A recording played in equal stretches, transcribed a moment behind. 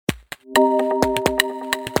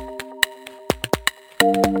In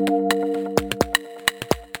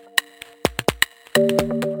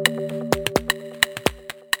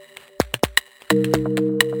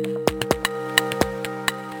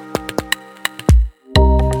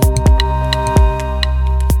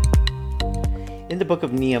the book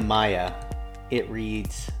of Nehemiah, it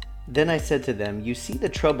reads, "Then I said to them, you see the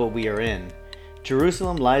trouble we are in.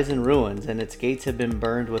 Jerusalem lies in ruins, and its gates have been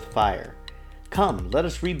burned with fire. Come, let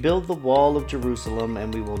us rebuild the wall of Jerusalem,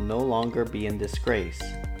 and we will no longer be in disgrace."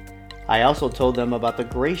 I also told them about the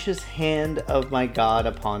gracious hand of my God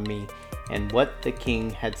upon me, and what the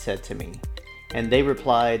king had said to me. And they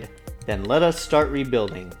replied, "Then let us start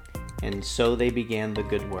rebuilding." And so they began the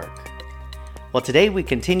good work. Well, today we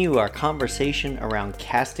continue our conversation around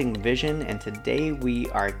casting vision, and today we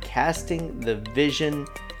are casting the vision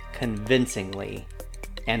convincingly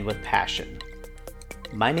and with passion.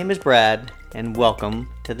 My name is Brad, and welcome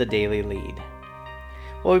to the Daily Lead.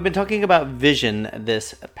 Well, we've been talking about vision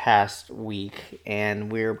this past week,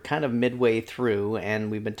 and we're kind of midway through,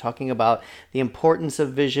 and we've been talking about the importance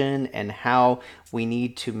of vision and how we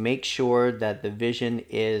need to make sure that the vision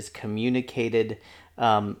is communicated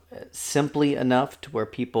simply enough to where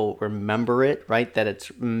people remember it, right? That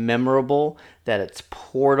it's memorable, that it's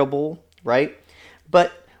portable, right?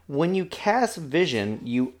 But when you cast vision,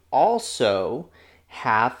 you also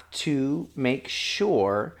have to make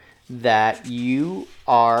sure that you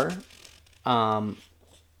are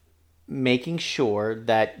making sure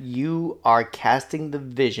that you are casting the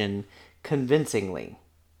vision convincingly,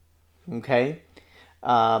 okay?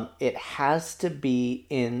 It has to be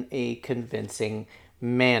in a convincing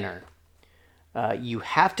manner. You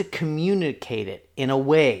have to communicate it in a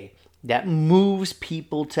way that moves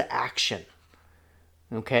people to action.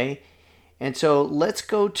 Okay? And so let's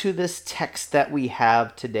go to this text that we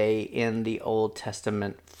have today in the Old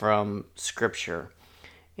Testament from Scripture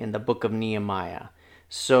in the book of Nehemiah.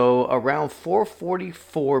 So around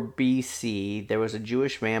 444 BC, there was a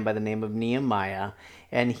Jewish man by the name of Nehemiah,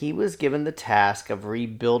 and he was given the task of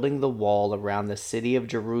rebuilding the wall around the city of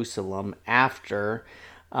Jerusalem after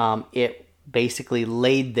it basically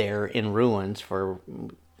laid there in ruins for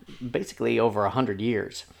basically over 100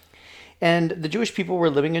 years. And the Jewish people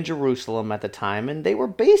were living in Jerusalem at the time, and they were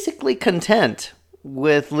basically content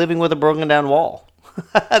with living with a broken down wall.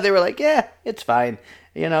 They were like, yeah, it's fine.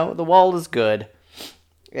 You know, the wall is good.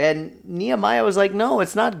 And Nehemiah was like, no,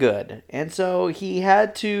 it's not good. And so he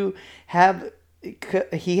had to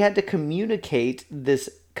communicate this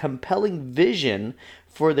compelling vision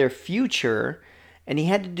for their future, and he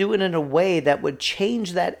had to do it in a way that would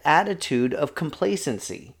change that attitude of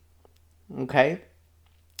complacency. Okay?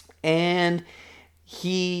 And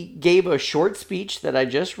he gave a short speech that I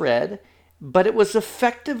just read, but it was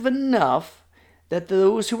effective enough that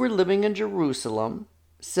those who were living in Jerusalem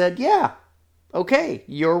said, yeah, okay,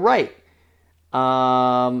 you're right.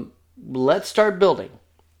 Let's start building.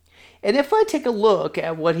 And if I take a look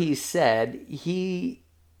at what he said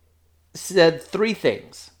three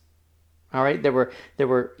things. All right,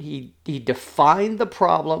 he defined the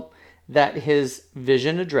problem that his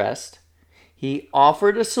vision addressed. He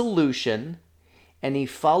offered a solution, and he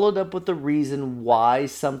followed up with the reason why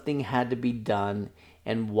something had to be done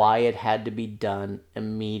and why it had to be done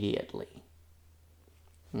immediately.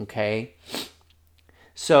 Okay?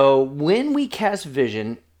 So when we cast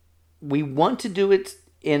vision, we want to do it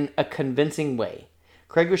in a convincing way.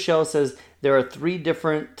 Craig Rochelle says there are 3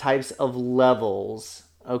 different types of levels,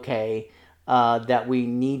 okay, that we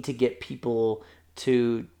need to get people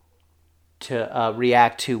to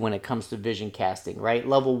react to when it comes to vision casting, right?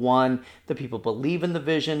 Level 1, the people believe in the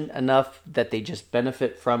vision enough that they just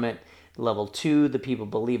benefit from it. Level 2, the people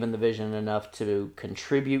believe in the vision enough to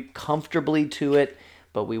contribute comfortably to it.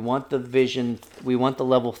 But we want the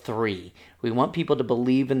level 3. We want people to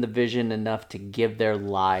believe in the vision enough to give their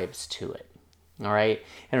lives to it. All right?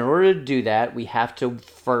 And in order to do that, we have to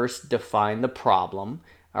first define the problem.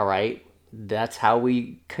 All right? That's how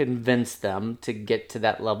we convince them to get to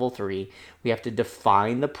that level 3. We have to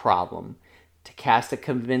define the problem. To cast a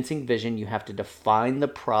convincing vision, you have to define the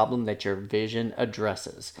problem that your vision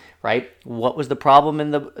addresses. Right? What was the problem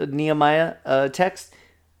in the Nehemiah text?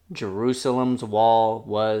 Jerusalem's wall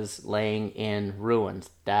was laying in ruins.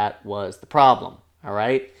 That was the problem, all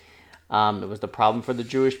right? It was the problem for the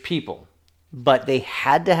Jewish people. But they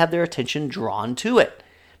had to have their attention drawn to it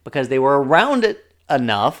because they were around it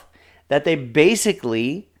enough that they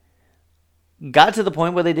basically got to the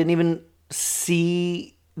point where they didn't even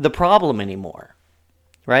see the problem anymore,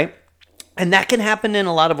 right? And that can happen in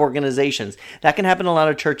a lot of organizations. That can happen in a lot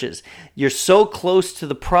of churches. You're so close to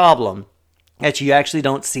the problem that you actually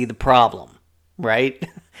don't see the problem, right?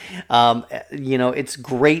 It's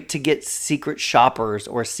great to get secret shoppers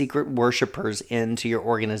or secret worshipers into your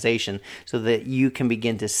organization so that you can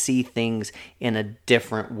begin to see things in a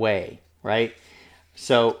different way, right?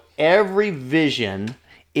 So every vision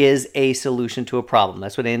is a solution to a problem.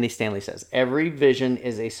 That's what Andy Stanley says. Every vision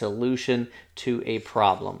is a solution to a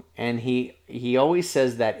problem. And he always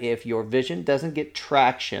says that if your vision doesn't get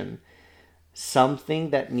traction,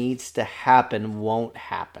 something that needs to happen won't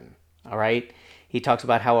happen. All right? He talks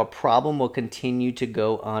about how a problem will continue to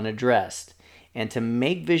go unaddressed. And to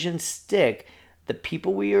make vision stick, the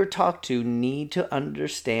people we are talked to need to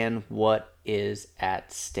understand what is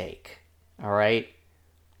at stake. All right?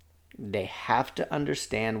 They have to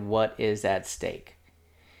understand what is at stake.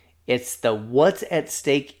 It's the what's at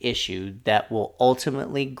stake issue that will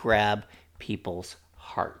ultimately grab people's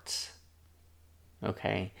hearts.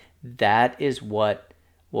 Okay? That is what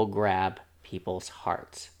will grab people's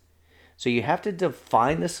hearts. So you have to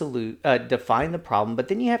define the problem, but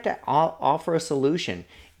then you have to offer a solution.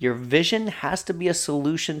 Your vision has to be a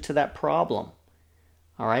solution to that problem.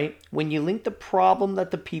 All right? When you link the problem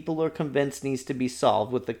that the people are convinced needs to be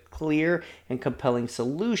solved with a clear and compelling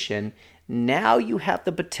solution, now you have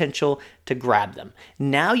the potential to grab them.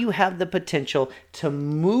 Now you have the potential to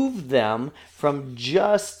move them from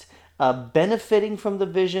just benefiting from the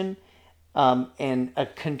vision and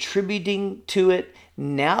contributing to it.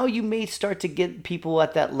 Now you may start to get people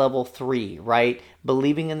at that level 3, right?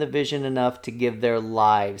 Believing in the vision enough to give their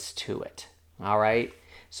lives to it. All right?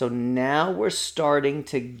 So now we're starting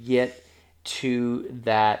to get to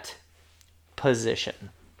that position.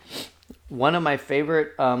 One of my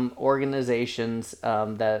favorite organizations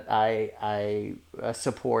that I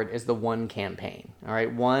support is the One Campaign. All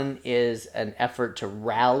right, One is an effort to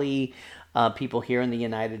rally people here in the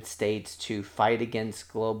United States to fight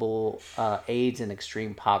against global AIDS and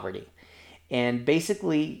extreme poverty. And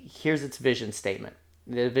basically, here's its vision statement.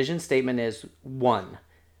 The vision statement is 1.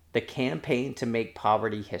 The campaign to make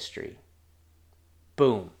poverty history.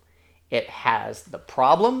 Boom. It has the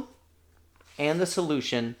problem and the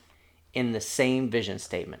solution in the same vision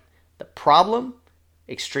statement. The problem,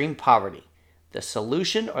 extreme poverty. The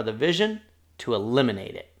solution or the vision, to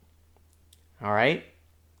eliminate it. All right?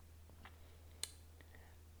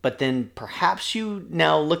 But then perhaps you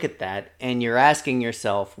now look at that and you're asking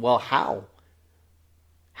yourself, well, how?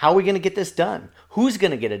 How are we going to get this done? Who's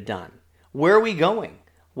going to get it done? Where are we going?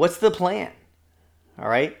 What's the plan? All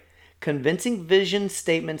right? Convincing vision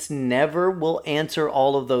statements never will answer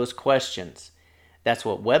all of those questions. That's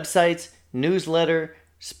what websites, newsletter,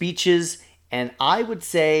 speeches, and I would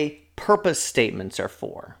say purpose statements are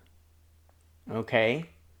for. Okay?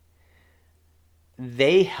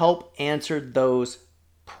 They help answer those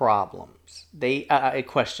problems.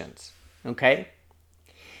 Questions. Okay?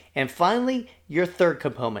 And finally, your third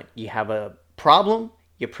component. You have a problem,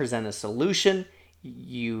 you present a solution,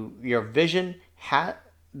 your vision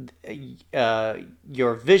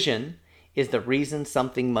is the reason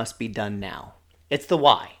something must be done now. It's the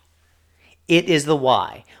why. It is the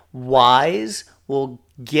why. Whys will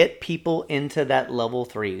get people into that level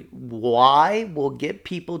 3. Why will get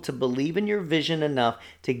people to believe in your vision enough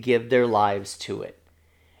to give their lives to it.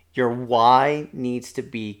 Your why needs to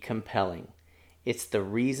be compelling. It's the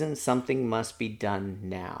reason something must be done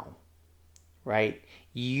now. Right?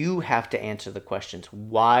 You have to answer the questions.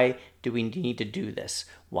 Why do we need to do this?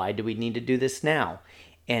 Why do we need to do this now?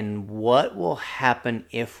 And what will happen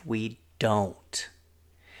if we don't?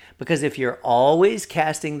 Because if you're always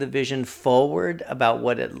casting the vision forward about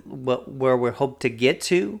where we hope to get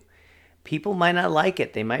to, people might not like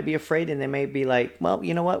it. They might be afraid and they may be like, well,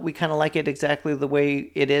 you know what? We kind of like it exactly the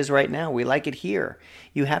way it is right now. We like it here.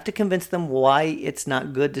 You have to convince them why it's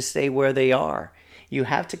not good to stay where they are. You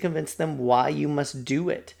have to convince them why you must do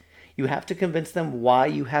it. You have to convince them why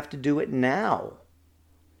you have to do it now.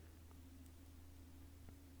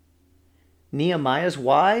 Nehemiah's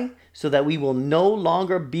why? So that we will no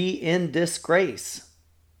longer be in disgrace.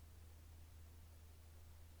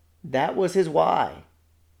 That was his why.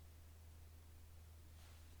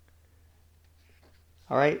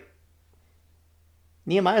 All right?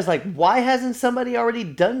 Nehemiah's like, why hasn't somebody already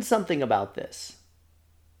done something about this?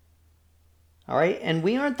 All right? And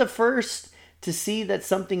we aren't the first to see that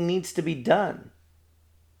something needs to be done.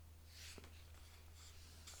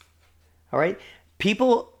 All right?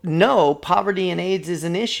 People know poverty and AIDS is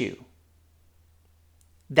an issue.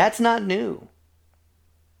 That's not new.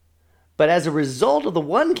 But as a result of the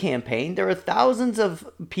One Campaign, there are thousands of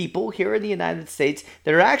people here in the United States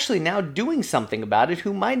that are actually now doing something about it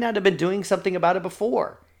who might not have been doing something about it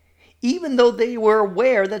before, even though they were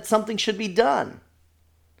aware that something should be done.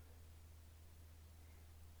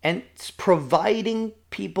 and it's providing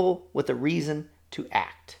people with a reason to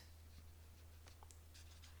act.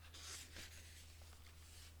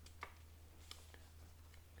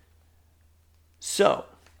 So,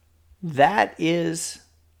 that is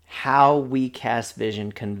how we cast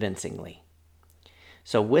vision convincingly.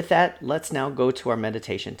 So with that, let's now go to our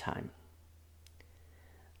meditation time.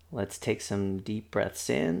 Let's take some deep breaths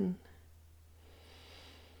in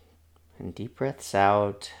and deep breaths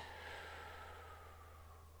out.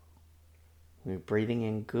 We're breathing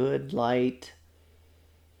in good light,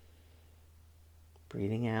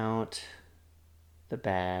 breathing out the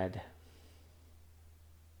bad,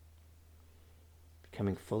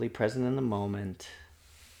 becoming fully present in the moment,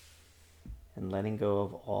 and letting go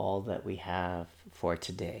of all that we have for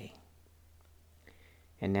today.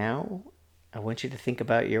 And now, I want you to think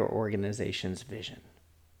about your organization's vision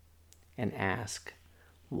and ask,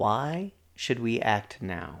 why should we act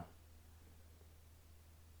now?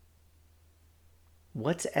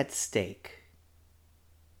 What's at stake?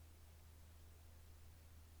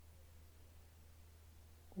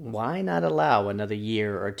 Why not allow another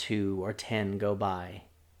year or 2 or 10 go by?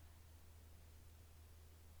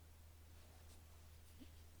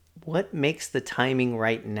 What makes the timing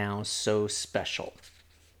right now so special?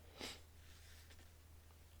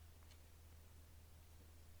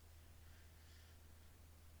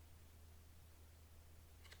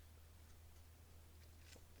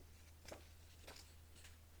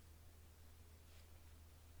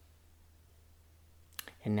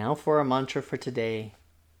 And now for our mantra for today.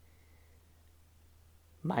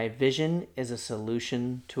 My vision is a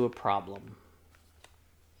solution to a problem.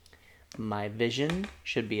 My vision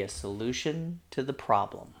should be a solution to the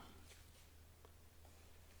problem.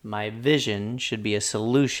 My vision should be a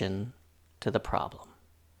solution to the problem.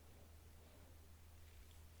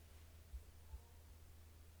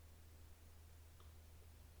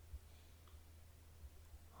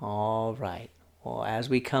 All right. Well, as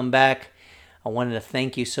we come back, I wanted to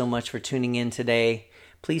thank you so much for tuning in today.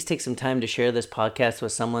 Please take some time to share this podcast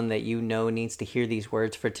with someone that you know needs to hear these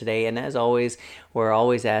words for today. And as always, we're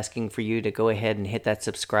always asking for you to go ahead and hit that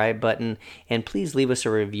subscribe button. And please leave us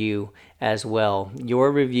a review as well.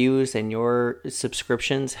 Your reviews and your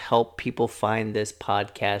subscriptions help people find this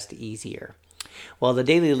podcast easier. Well, the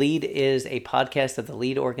Daily Lead is a podcast of the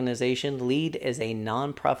LEAD organization. LEAD is a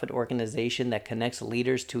nonprofit organization that connects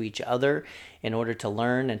leaders to each other in order to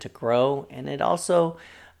learn and to grow. And it also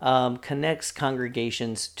connects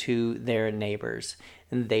congregations to their neighbors.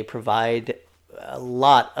 And they provide a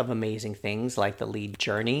lot of amazing things like the LEAD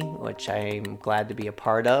Journey, which I'm glad to be a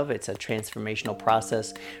part of. It's a transformational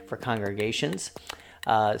process for congregations.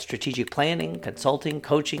 Strategic planning, consulting,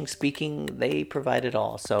 coaching, speaking, they provide it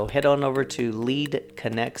all. So head on over to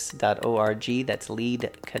leadconnects.org. That's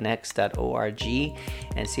leadconnects.org,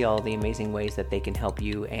 and see all the amazing ways that they can help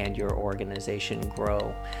you and your organization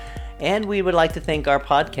grow. And we would like to thank our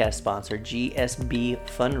podcast sponsor, GSB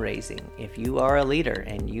Fundraising. If you are a leader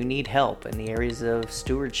and you need help in the areas of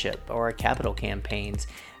stewardship or capital campaigns,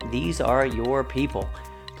 these are your people.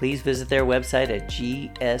 Please visit their website at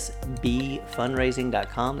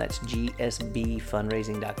gsbfundraising.com. That's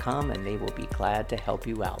gsbfundraising.com, and they will be glad to help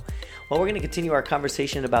you out. Well, we're going to continue our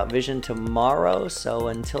conversation about vision tomorrow. So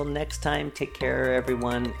until next time, take care,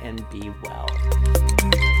 everyone, and be well.